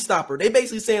Kobe stopper. They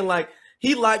basically saying like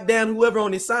he locked down whoever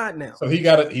on his side now. So he's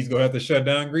gonna have to shut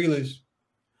down Grealish.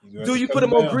 Do you put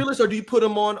him on Grealish or do you put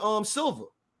him on Silva?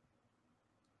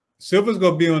 Silva's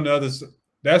gonna be on the other side.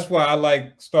 That's why I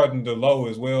like starting the low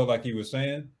as well, like he was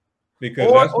saying, because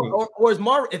if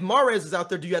Mahrez is out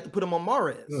there, do you have to put him on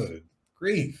Mahrez? Good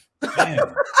grief,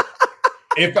 man.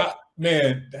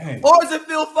 Dang. Or is it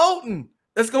Phil Foden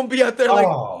that's gonna be out there? Like,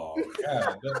 oh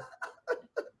God,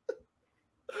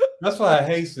 that's why I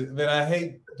hate it. Man, I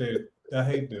hate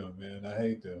them, man. I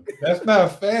hate them. That's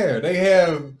not fair.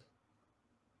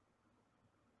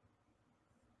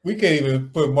 We can't even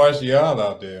put Martial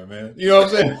out there, man. You know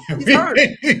what I'm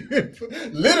saying?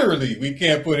 Literally, we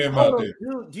can't put him out there.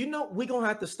 Dude, do you know we're gonna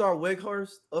have to start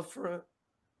Weghorst up front?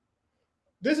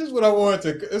 This is what I wanted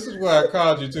to. This is why I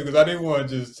called you too, because I didn't want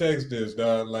to just text this,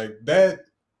 dog. Like that,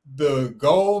 the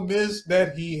goal miss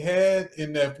that he had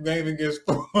in that game against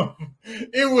Fulham,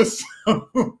 it was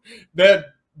so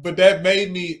that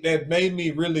made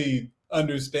me really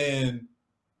understand.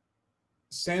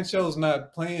 Sancho's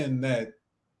not playing that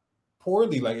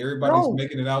poorly, like everybody's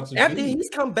making it out to be.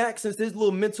 He's come back since this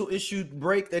little mental issue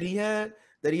break that he had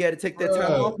to take that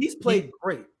time off. He's played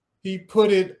great. He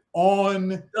put it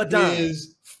on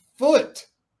his foot.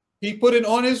 He put it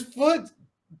on his foot.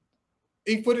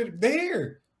 He put it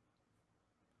there.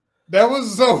 That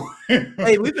was so.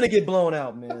 Hey, we're gonna get blown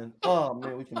out, man. Oh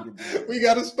man, we can get blown out. We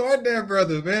got to start there,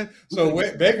 brother, man. So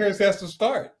Beckhurst has to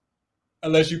start,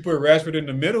 unless you put Rashford in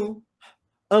the middle.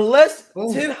 Unless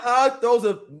Ten Hag throws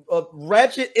a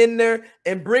ratchet in there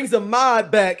and brings a mod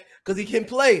back because he can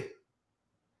play.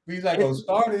 He's like, go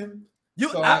start him.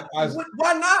 Why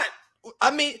not?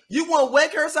 I mean, you want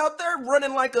Weghorst out there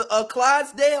running like a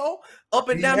Clydesdale up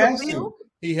and down the field?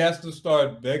 He has to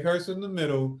start Beckhurst in the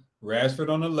middle, Rashford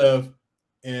on the left,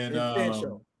 and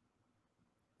Sancho.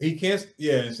 He can't,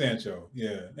 and Sancho,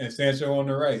 and Sancho on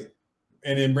the right,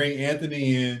 and then bring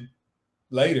Anthony in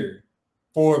later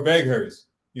for Beckhurst.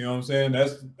 You know what I'm saying?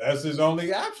 That's his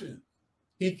only option.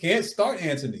 He can't start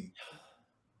Anthony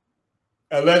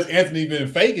unless Anthony been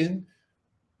faking.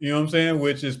 You know what I'm saying?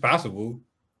 Which is possible.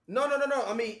 No.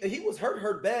 I mean, he was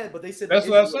hurt bad, but they said That's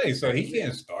what I say. So he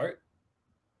can't start.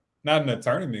 Not in a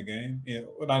tournament game. Yeah,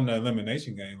 not in an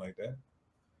elimination game like that.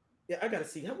 Yeah, I gotta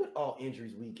see what all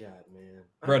injuries we got, man.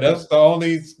 Bro, that's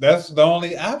the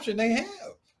only option they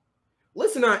have.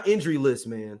 Listen to our injury list,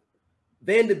 man.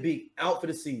 Van de Beek out for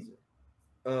the season.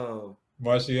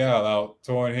 Martial out,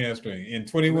 torn hamstring in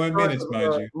 21 minutes,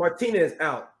 mind you. Martinez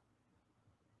out.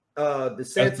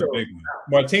 That's the big one.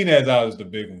 Martinez out is the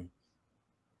big one.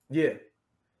 Yeah,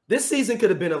 this season could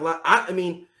have been a lot. I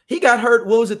mean, he got hurt.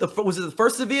 What was it? Was it the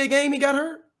first Sevilla game he got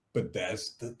hurt? But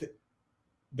that's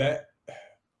that.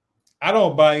 I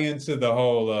don't buy into the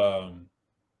whole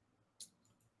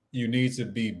you need to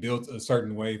be built a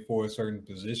certain way for a certain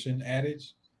position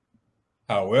adage.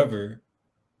 However,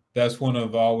 that's one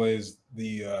of always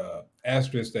the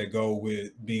asterisks that go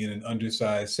with being an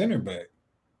undersized center back.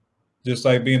 Just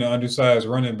like being an undersized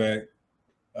running back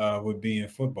would be in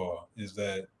football, is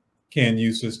that can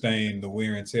you sustain the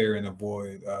wear and tear and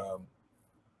avoid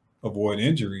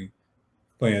injury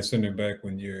playing center back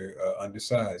when you're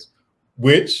undersized?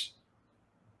 Which,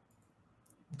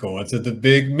 going to the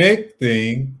Big Mick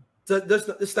thing. So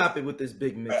let's stop it with this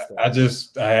Big Mick stuff.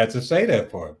 I had to say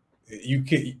that part.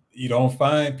 You don't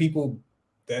find people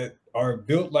that are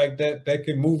built like that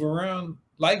can move around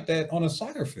like that on a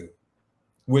soccer field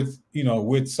with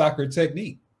soccer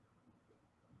technique.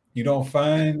 You don't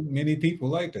find many people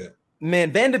like that.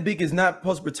 Man, Van de Beek is not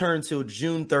supposed to return until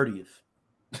June 30th.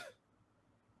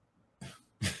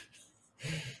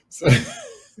 So,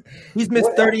 he's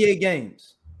missed 38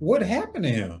 games. What happened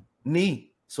to him?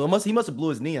 Knee. So he must have blew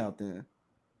his knee out then.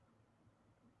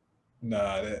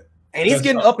 Nah, and he's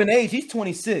getting up in age. He's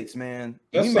 26, man.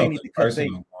 That's something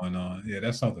personal going on. Yeah,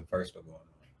 that's something personal going on.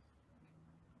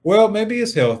 Well, maybe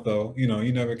it's health, though. You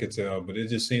never could tell, but it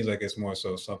just seems like it's more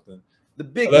so something.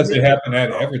 Unless it happened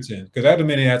at Everton, because that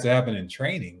minute had to happen in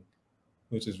training,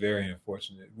 which is very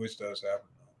unfortunate, which does happen.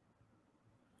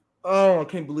 Oh, I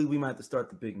can't believe we might have to start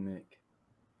the Big Mick.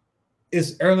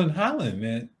 It's Erling Haaland,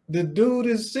 man. The dude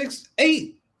is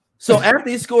 6'8". So after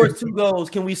he scores 2 goals,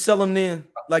 can we sell him then?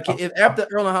 Like if after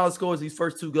Erling Haaland scores these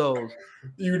first 2 goals,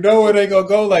 it ain't gonna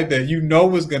go like that. You know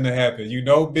what's gonna happen.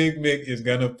 Big Mick is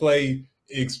gonna play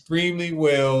extremely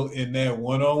well in that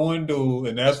one-on-one duel,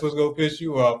 and that's what's gonna piss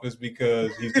you off, is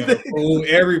because he's gonna fool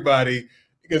everybody.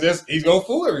 Because he's gonna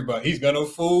fool everybody. He's gonna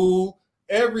fool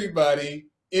everybody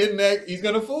in that. He's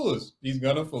gonna fool us.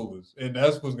 And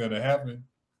that's what's gonna happen.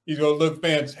 He's gonna look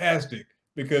fantastic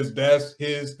because that's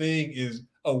his thing, is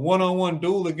a one-on-one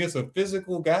duel against a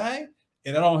physical guy,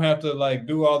 and I don't have to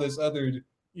do all this other,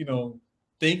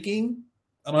 thinking.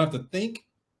 I don't have to think.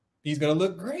 He's gonna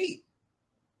look great.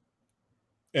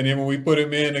 And then when we put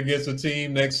him in against a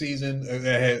team next season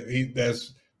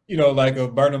that's like a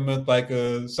Bournemouth, like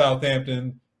a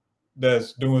Southampton,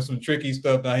 that's doing some tricky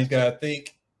stuff, now he's got to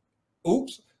think,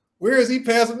 oops, where is he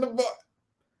passing the ball?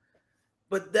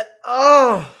 But that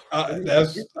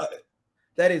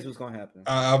is what's gonna happen.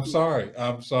 I'm sorry,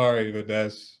 but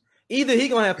that's either he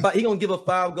gonna give up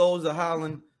 5 goals to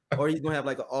Haaland, or he's gonna have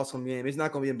an awesome game. It's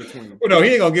not gonna be in between. Well, no,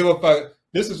 he ain't gonna give up 5.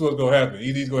 This is what's gonna happen.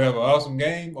 Either he's gonna have an awesome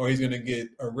game, or he's gonna get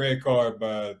a red card by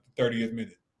the 30th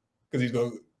minute because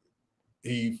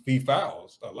he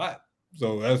fouls a lot.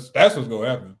 So that's what's gonna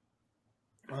happen.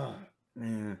 Oh,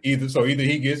 man. Either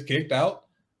he gets kicked out,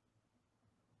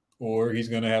 or he's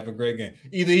gonna have a great game.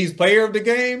 Either he's player of the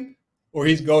game, or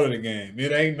he's go to the game.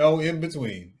 It ain't no in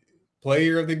between.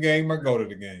 Player of the game or go to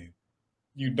the game.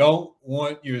 You don't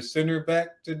want your center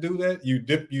back to do that. You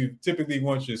typically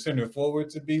want your center forward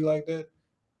to be like that.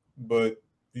 But,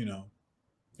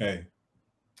 hey.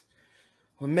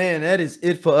 Well, man, that is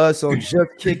it for us on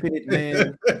Just Kicking It,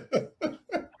 man.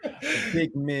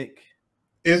 Big Mick.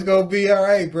 It's going to be all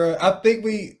right, bro. I think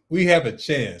we have a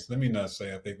chance. Let me not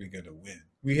say I think we're going to win.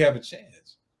 We have a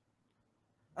chance.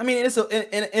 I mean, it's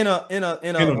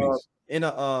penalties.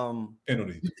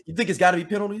 Penalties. You think it's got to be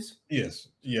penalties? Yes.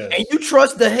 And you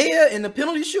trust De Gea in the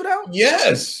penalty shootout?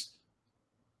 Yes.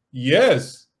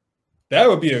 That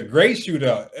would be a great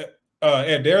shootout.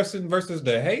 Ederson versus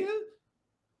De Gea?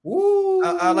 Woo.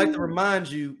 I'd like to remind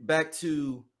you back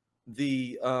to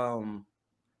the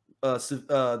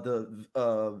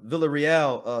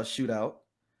Villarreal shootout,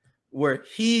 where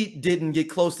he didn't get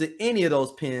close to any of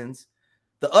those pins.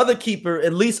 The other keeper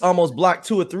at least almost blocked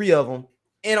 2 or 3 of them,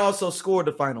 and also scored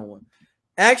the final one.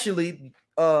 Actually,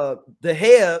 De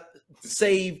Gea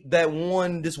saved that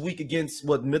one this week against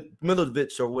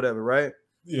Milovic or whatever, right?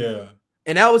 Yeah.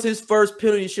 And that was his first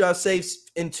penalty shot saved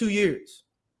in 2 years.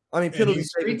 I mean, And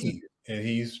penalties he's taken. streaky. And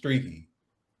he's streaky.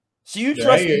 So you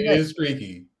trust He him? is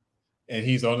streaky. And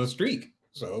he's on a streak.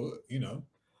 So,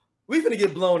 We finna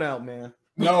get blown out, man.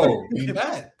 No, he's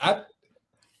not.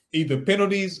 Either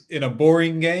penalties in a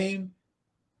boring game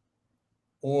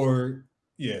or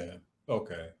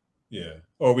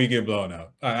or we get blown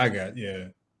out. I got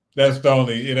That's the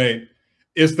only. It ain't.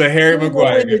 It's the Harry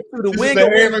Maguire game. This is the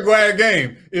Harry Maguire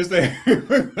game. It's the Harry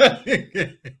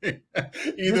Maguire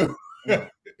game.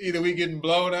 Either we getting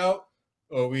blown out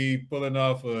or we pulling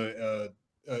off a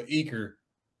eker.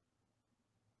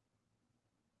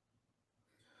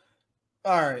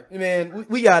 All right, man.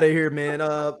 We got it here, man.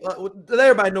 Let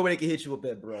everybody know where they can hit you up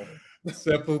at, bro.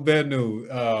 Sefu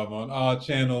Benu on all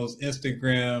channels,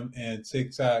 Instagram and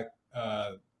TikTok.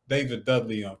 David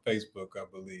Dudley on Facebook, I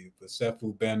believe. But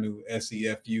Sefu Benu,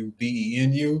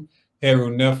 SEFUBENU.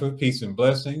 Heru Nefer, peace and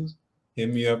blessings.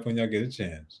 Hit me up when y'all get a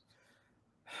chance.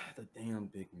 The damn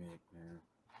Big Mac, man.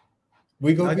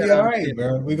 We gonna be all right,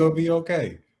 bro. We gonna be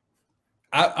okay.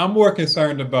 I'm more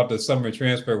concerned about the summer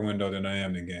transfer window than I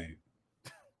am the game.